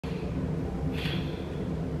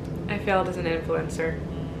failed as an influencer?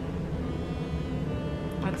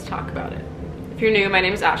 Let's talk about it. If you're new, my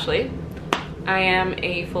name is Ashley. I am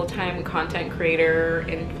a full-time content creator,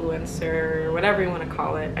 influencer, whatever you want to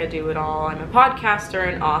call it. I do it all. I'm a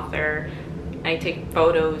podcaster, an author. I take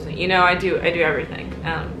photos, you know, I do everything.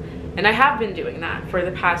 And I have been doing that for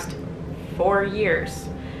the past 4 years.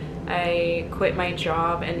 I quit my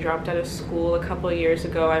job and dropped out of school a couple of years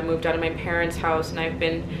ago. I moved out of my parents' house and I've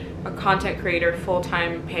been a content creator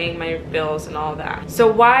full-time, paying my bills and all that. So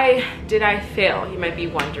why did I fail? You might be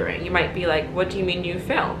wondering. You might be like, what do you mean you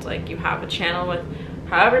failed? Like, you have a channel with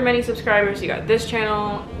however many subscribers, you got this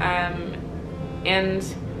channel, and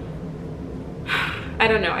I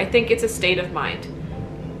don't know, I think it's a state of mind.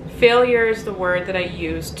 Failure is the word that I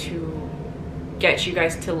use to get you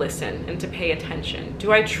guys to listen and to pay attention.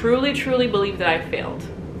 Do I truly believe that I failed?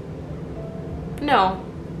 No.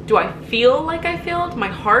 Do I feel like I failed? My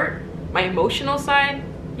heart, my emotional side?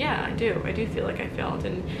 Yeah, I do. I do feel like I failed,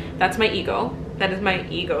 and that's my ego. That is my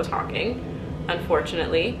ego talking,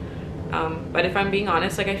 unfortunately. But if I'm being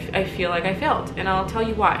honest, like I feel like I failed, and I'll tell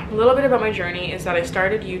you why. A little bit about my journey is that I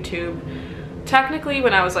started YouTube technically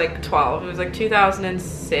when I was like 12. It was like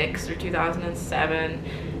 2006 or 2007.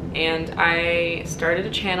 And I started a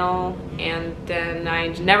channel, and then I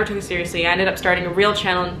never took it seriously. I ended up starting a real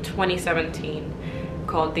channel in 2017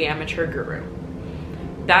 called The Amateur Guru.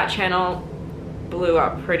 That channel blew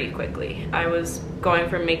up pretty quickly. I was going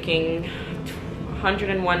from making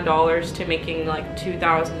 $101 to making like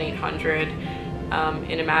 $2,800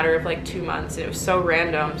 in a matter of like 2 months. It was so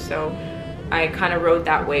random, so I kind of rode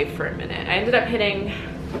that wave for a minute. I ended up hitting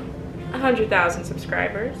 100,000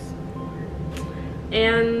 subscribers.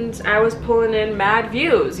 And I was pulling in mad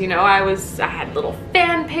views, you know. I had little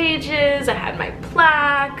fan pages, I had my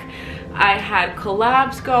plaque, I had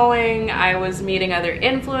collabs going, I was meeting other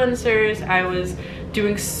influencers, I was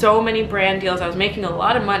doing so many brand deals, I was making a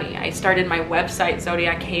lot of money. I started my website,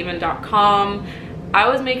 zodiachaven.com. I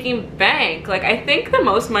was making bank. Like, I think the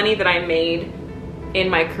most money that I made in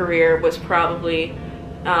my career was probably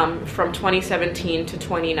from 2017 to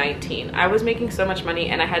 2019. I was making so much money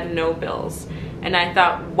and I had no bills. And I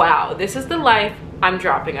thought, wow, this is the life. I'm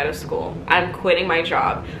dropping out of school. I'm quitting my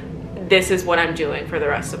job. This is what I'm doing for the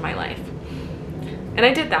rest of my life. And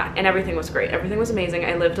I did that, and everything was great. Everything was amazing.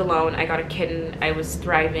 I lived alone. I got a kitten. I was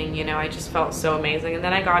thriving, you know. I just felt so amazing. And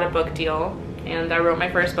then I got a book deal, and I wrote my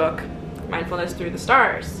first book, Mindfulness Through the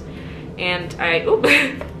Stars. And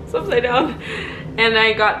it's upside down. And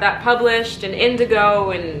I got that published in Indigo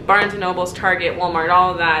and Barnes & Noble's, Target, Walmart, all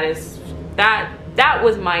of that. That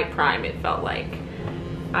was my prime, it felt like.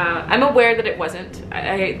 I'm aware that it wasn't.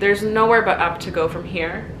 There's nowhere but up to go from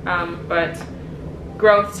here. But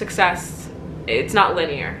growth, success, it's not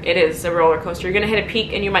linear. It is a roller coaster. You're gonna hit a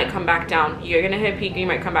peak and you might come back down. You're gonna hit a peak and you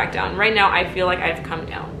might come back down. Right now, I feel like I've come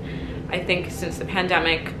down. I think since the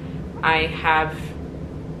pandemic, I have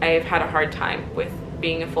had a hard time with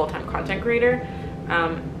being a full-time content creator.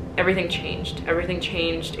 Everything changed. Everything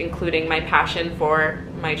changed, including my passion for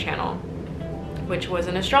my channel, which was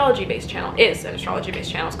an astrology-based channel, is an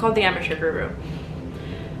astrology-based channel. It's called The Amateur Guru.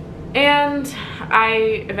 And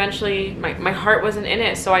I eventually, my heart wasn't in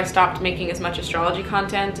it, so I stopped making as much astrology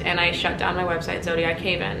content, and I shut down my website, Zodiac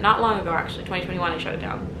Haven. Not long ago, actually, 2021, I shut it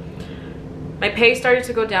down. My pay started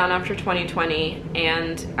to go down after 2020,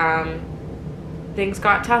 and things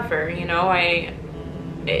got tougher, you know.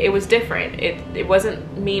 It was different. It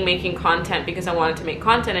wasn't me making content because I wanted to make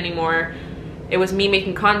content anymore. It was me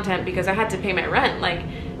making content because I had to pay my rent. Like,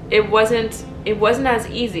 it wasn't as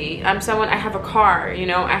easy. I have a car, you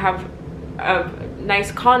know, I have a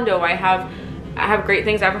nice condo, I have great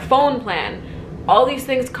things, I have a phone plan. All these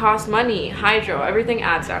things cost money, hydro, everything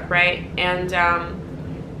adds up, right? And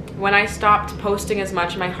when I stopped posting as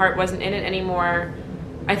much, my heart wasn't in it anymore.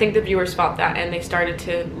 I think the viewers felt that, and they started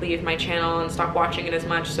to leave my channel and stop watching it as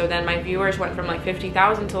much. So then my viewers went from like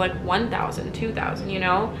 50,000 to like 1,000, 2,000, you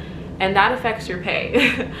know? And that affects your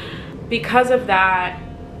pay. Because of that,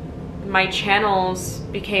 my channels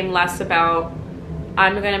became less about,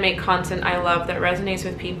 I'm gonna make content I love that resonates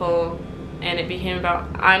with people, and it became about,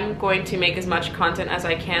 I'm going to make as much content as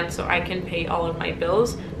I can so I can pay all of my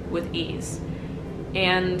bills with ease.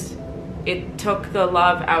 And it took the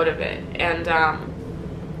love out of it. And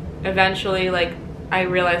eventually, like, I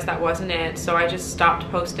realized that wasn't it, so I just stopped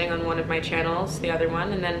posting on one of my channels, the other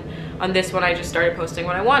one, and then on this one I just started posting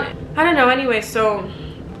what I wanted. I don't know, anyway, so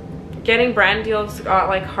getting brand deals got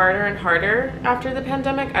like harder and harder after the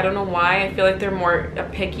pandemic. I don't know why. I feel like they're more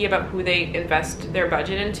picky about who they invest their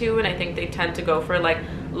budget into, and I think they tend to go for like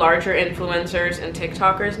larger influencers and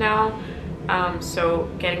TikTokers now. So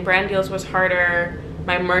getting brand deals was harder.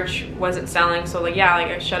 my merch wasn't selling. So like, yeah, like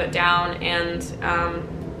I shut it down, and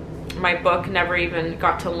my book never even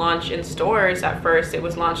got to launch in stores at first. It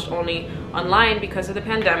was launched only online because of the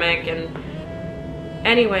pandemic. And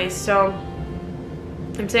anyways, so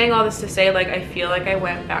I'm saying all this to say, like, I feel like I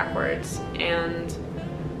went backwards, and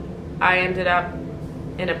I ended up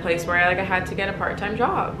in a place where I had to get a part-time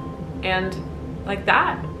job, and like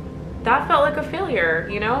that felt like a failure,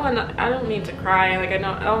 you know? And I don't mean to cry, like I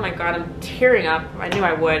know, oh my god, I'm tearing up. I knew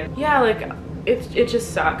I would. Yeah, like it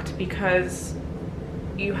just sucked, because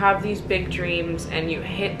you have these big dreams and you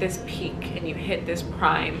hit this peak and you hit this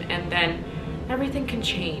prime, and then everything can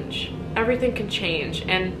change. Everything can change,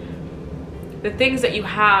 and the things that you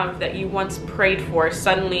have that you once prayed for,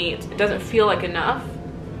 suddenly it doesn't feel like enough.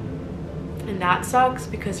 And that sucks,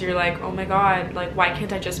 because you're like, oh my god, like why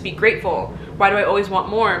can't I just be grateful? Why do I always want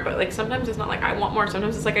more? But like sometimes it's not like I want more,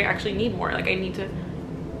 sometimes it's like I actually need more. Like I need to,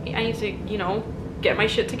 you know, get my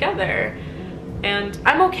shit together. And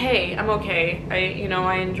I'm okay.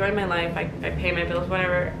 I enjoy my life. I pay my bills,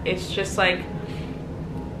 whatever. It's just like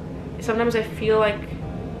sometimes I feel like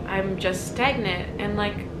I'm just stagnant, and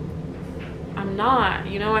like I'm not,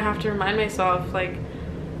 you know. I have to remind myself, like,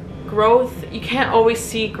 growth, you can't always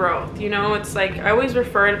see growth, you know. It's like I always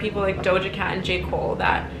refer to people like Doja Cat and J. Cole,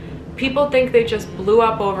 that people think they just blew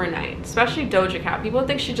up overnight, especially Doja Cat. People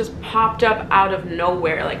think she just popped up out of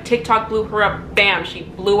nowhere, like TikTok blew her up, bam, she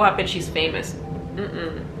blew up and she's famous.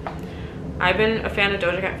 I've been a fan of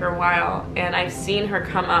Doja Cat for a while, and I've seen her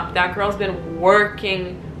come up. That girl's been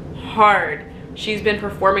working hard. She's been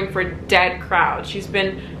performing for dead crowds. She's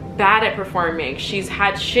been bad at performing. She's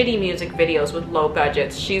had shitty music videos with low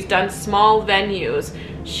budgets. She's done small venues.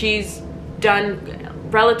 She's done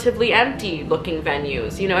relatively empty looking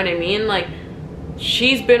venues, you know what I mean? Like,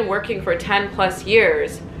 she's been working for 10 plus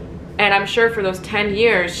years, and I'm sure for those 10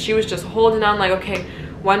 years she was just holding on, like, okay,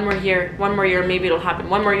 one more year, maybe it'll happen,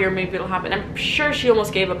 one more year, maybe it'll happen. I'm sure she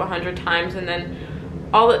almost gave up 100 times, and then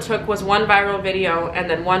all it took was one viral video and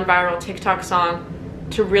then one viral TikTok song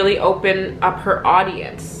to really open up her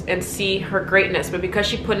audience and see her greatness. But because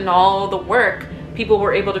she put in all the work, people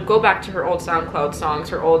were able to go back to her old SoundCloud songs,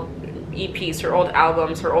 her old EPs, her old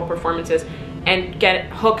albums, her old performances, and get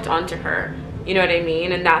hooked onto her, you know what I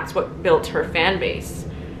mean? And that's what built her fan base.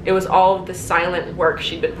 It was all of the silent work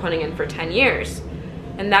she'd been putting in for 10 years.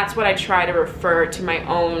 And that's what I try to refer to my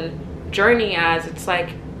own journey as. It's like,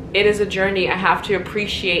 it is a journey. I have to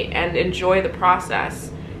appreciate and enjoy the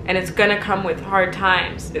process. And it's gonna come with hard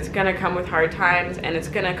times. It's gonna come with hard times, and it's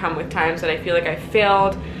gonna come with times that I feel like I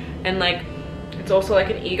failed. And like, it's also like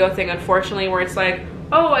an ego thing, unfortunately, where it's like,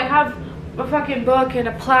 oh, I have a fucking book and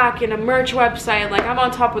a plaque and a merch website, like I'm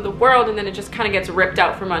on top of the world, and then it just kind of gets ripped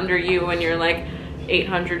out from under you, and you're like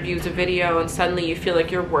 800 views a video, and suddenly you feel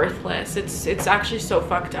like you're worthless. It's actually so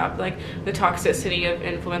fucked up, like the toxicity of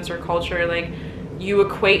influencer culture. Like, you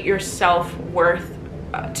equate your self-worth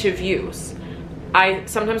to views.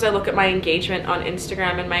 Sometimes I look at my engagement on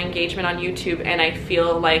Instagram and my engagement on YouTube, and I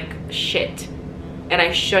feel like shit, and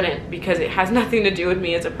I shouldn't, because it has nothing to do with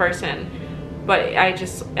me as a person, but I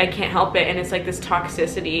can't help it. And it's like this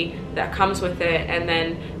toxicity that comes with it, and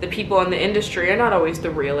then the people in the industry are not always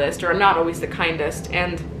the realest, or are not always the kindest,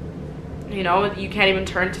 and you know, you can't even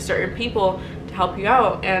turn to certain people to help you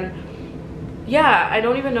out. And yeah, I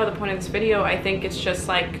don't even know the point of this video. I think it's just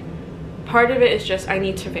like, part of it is just I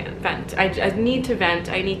need to vent. I need to vent.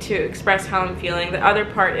 I need to express how I'm feeling. The other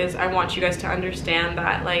part is I want you guys to understand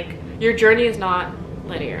that, like, your journey is not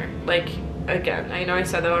linear. Like, again, I know I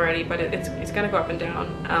said that already, but it's gonna go up and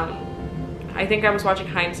down. I think I was watching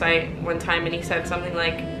Hindsight one time, and he said something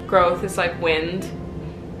like, growth is like wind.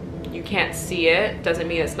 You can't see it, doesn't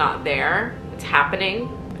mean it's not there. It's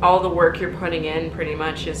happening. All the work you're putting in pretty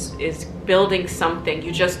much is building something.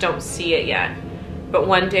 You just don't see it yet. But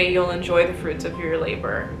one day you'll enjoy the fruits of your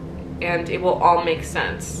labor, and it will all make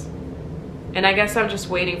sense. And I guess I'm just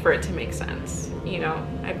waiting for it to make sense. You know,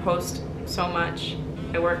 I post so much.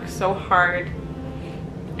 I work so hard.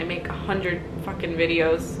 I make 100 fucking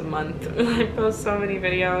videos a month. I post so many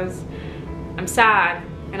videos. I'm sad,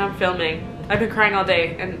 and I'm filming. I've been crying all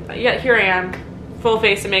day, and yet here I am, full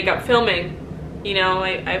face of makeup, filming. You know,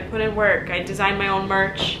 I put in work. I designed my own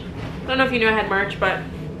merch. I don't know if you knew I had merch, but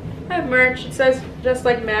I have merch. It says Just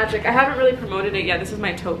Like Magic. I haven't really promoted it yet. This is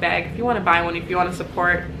my tote bag. If you want to buy one, if you want to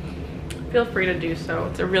support, feel free to do so.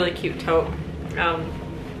 It's a really cute tote.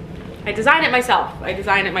 I designed it myself. I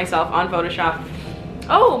designed it myself on Photoshop.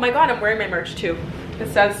 Oh my god, I'm wearing my merch too.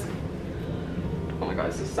 It says, oh my god,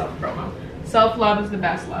 this is self-promo. Self-love is the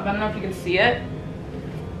best love. I don't know if you can see it,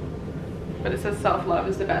 but it says self-love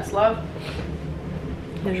is the best love.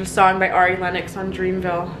 There's a song by Ari Lennox on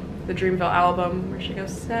Dreamville, the Dreamville album, where she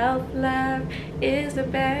goes, self-love is the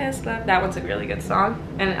best love. That one's a really good song,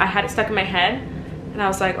 and I had it stuck in my head, and I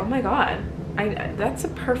was like, oh my god, that's a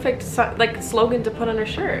perfect like slogan to put on her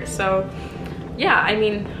shirt. So yeah, I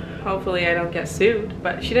mean, hopefully I don't get sued,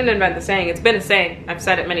 but she didn't invent the saying. It's been a saying. I've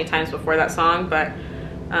said it many times before that song, but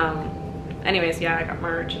anyways, yeah, I got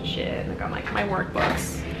merch and shit, and I got like my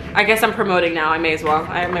workbooks. I guess I'm promoting now, I may as well.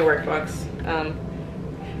 I have my workbooks.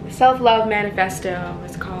 Self-Love Manifesto,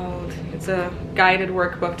 it's called. It's a guided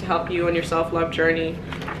workbook to help you on your self-love journey.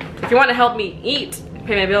 If you want to help me eat,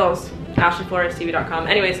 pay my bills, AshleyFloresTV.com.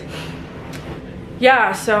 Anyways,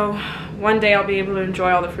 yeah, so one day I'll be able to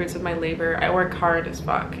enjoy all the fruits of my labor. I work hard as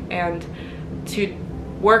fuck, and to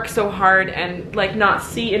work so hard and like not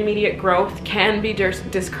see immediate growth can be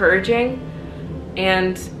discouraging,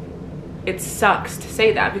 and it sucks to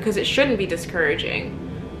say that because it shouldn't be discouraging.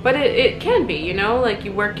 But it can be, you know, like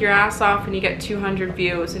you work your ass off and you get 200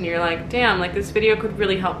 views and you're like, damn, like this video could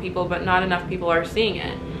really help people, but not enough people are seeing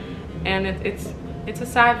it. And it's a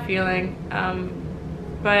sad feeling.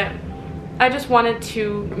 But I just wanted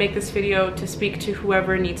to make this video to speak to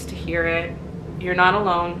whoever needs to hear it. You're not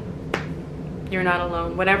alone. You're not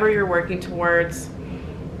alone. Whatever you're working towards,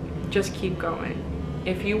 just keep going.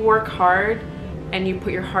 If you work hard and you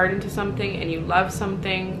put your heart into something and you love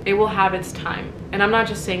something, it will have its time. And I'm not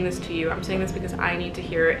just saying this to you, I'm saying this because I need to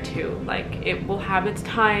hear it too. Like, it will have its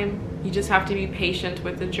time. You just have to be patient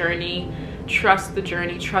with the journey. Trust the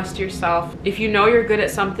journey, trust yourself. If you know you're good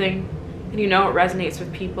at something and you know it resonates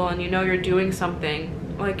with people and you know you're doing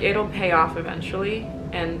something, like, it'll pay off eventually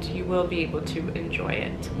and you will be able to enjoy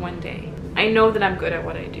it one day. I know that I'm good at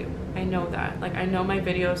what I do. I know that. Like, I know my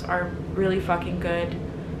videos are really fucking good.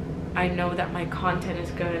 I know that my content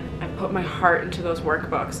is good. I put my heart into those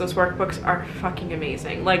workbooks. Those workbooks are fucking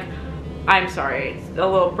amazing. Like, I'm sorry, a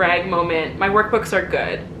little brag moment. My workbooks are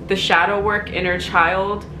good. The Shadow Work, Inner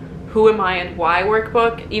Child, Who Am I and Why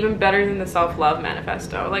workbook, even better than the Self-Love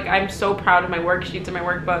Manifesto. Like, I'm so proud of my worksheets and my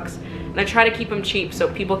workbooks, and I try to keep them cheap so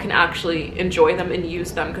people can actually enjoy them and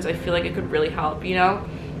use them, because I feel like it could really help, you know?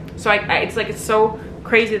 So it's like, it's so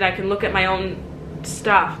crazy that I can look at my own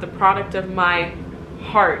stuff, the product of my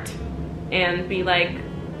heart, and be like,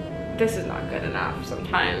 this is not good enough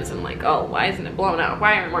sometimes, and like, oh, why isn't it blown up?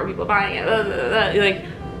 Why aren't more people buying it? Blah, blah, blah. Like,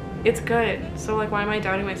 it's good. So like, why am I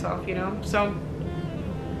doubting myself, you know? So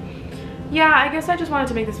yeah, I guess I just wanted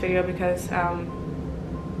to make this video because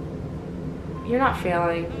you're not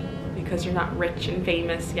failing because you're not rich and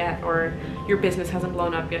famous yet, or your business hasn't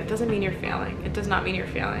blown up yet. It doesn't mean you're failing. It does not mean you're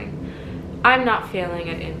failing. I'm not failing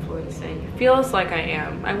at influencing. It feels like I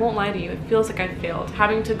am. I won't lie to you. It feels like I failed.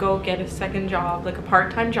 Having to go get a second job, like a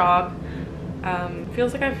part-time job,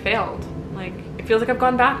 feels like I've failed. Like, it feels like I've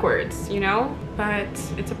gone backwards, you know? But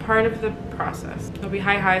it's a part of the process. There'll be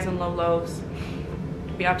high highs and low lows.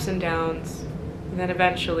 There'll be ups and downs. And then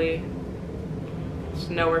eventually, it's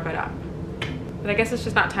nowhere but up. But I guess it's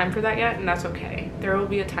just not time for that yet, and that's okay. There will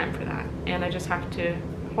be a time for that. And I just have to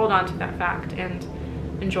hold on to that fact and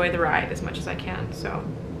enjoy the ride as much as I can. So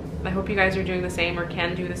I hope you guys are doing the same or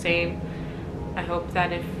can do the same. I hope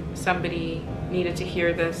that if somebody needed to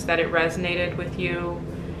hear this, that it resonated with you,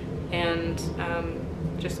 and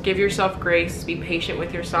just give yourself grace, be patient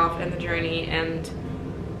with yourself and the journey, and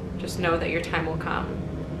just know that your time will come.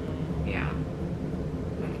 Yeah.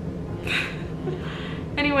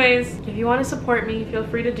 Anyways, if you want to support me, feel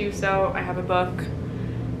free to do so. I have a book,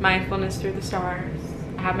 Mindfulness Through the Stars.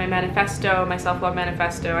 I have my manifesto, my self-love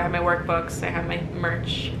manifesto. I have my workbooks. I have my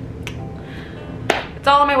merch. It's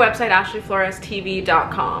all on my website,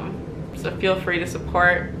 AshleyFloresTV.com. So feel free to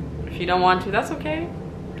support. If you don't want to, that's okay.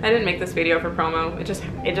 I didn't make this video for promo. It just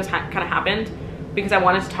kind of happened because I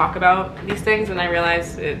wanted to talk about these things, and I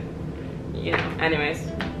realized it, you know, anyways,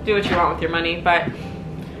 do what you want with your money. But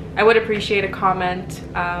I would appreciate a comment,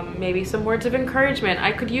 maybe some words of encouragement.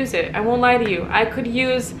 I could use it. I won't lie to you. I could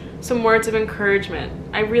use some words of encouragement.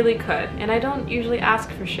 I really could. And I don't usually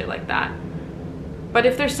ask for shit like that. But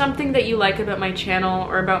if there's something that you like about my channel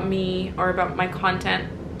or about me or about my content,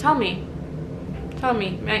 tell me. Tell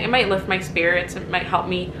me. It might lift my spirits. It might help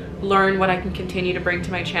me learn what I can continue to bring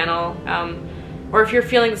to my channel. Or if you're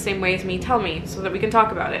feeling the same way as me, tell me so that we can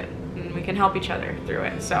talk about it and we can help each other through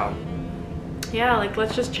it. So yeah, like,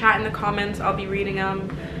 let's just chat in the comments. I'll be reading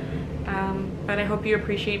them. But I hope you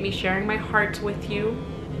appreciate me sharing my heart with you.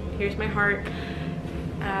 Here's my heart.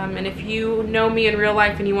 And if you know me in real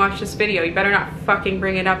life and you watch this video, you better not fucking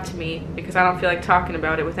bring it up to me, because I don't feel like talking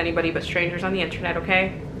about it with anybody but strangers on the internet,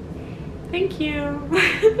 okay? Thank you.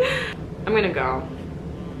 I'm gonna go.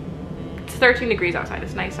 It's 13 degrees outside.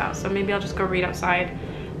 It's nice out, so maybe I'll just go read outside.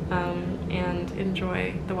 and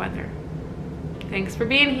enjoy the weather. Thanks for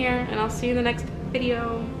being here, and I'll see you in the next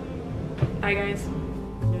video. Bye guys.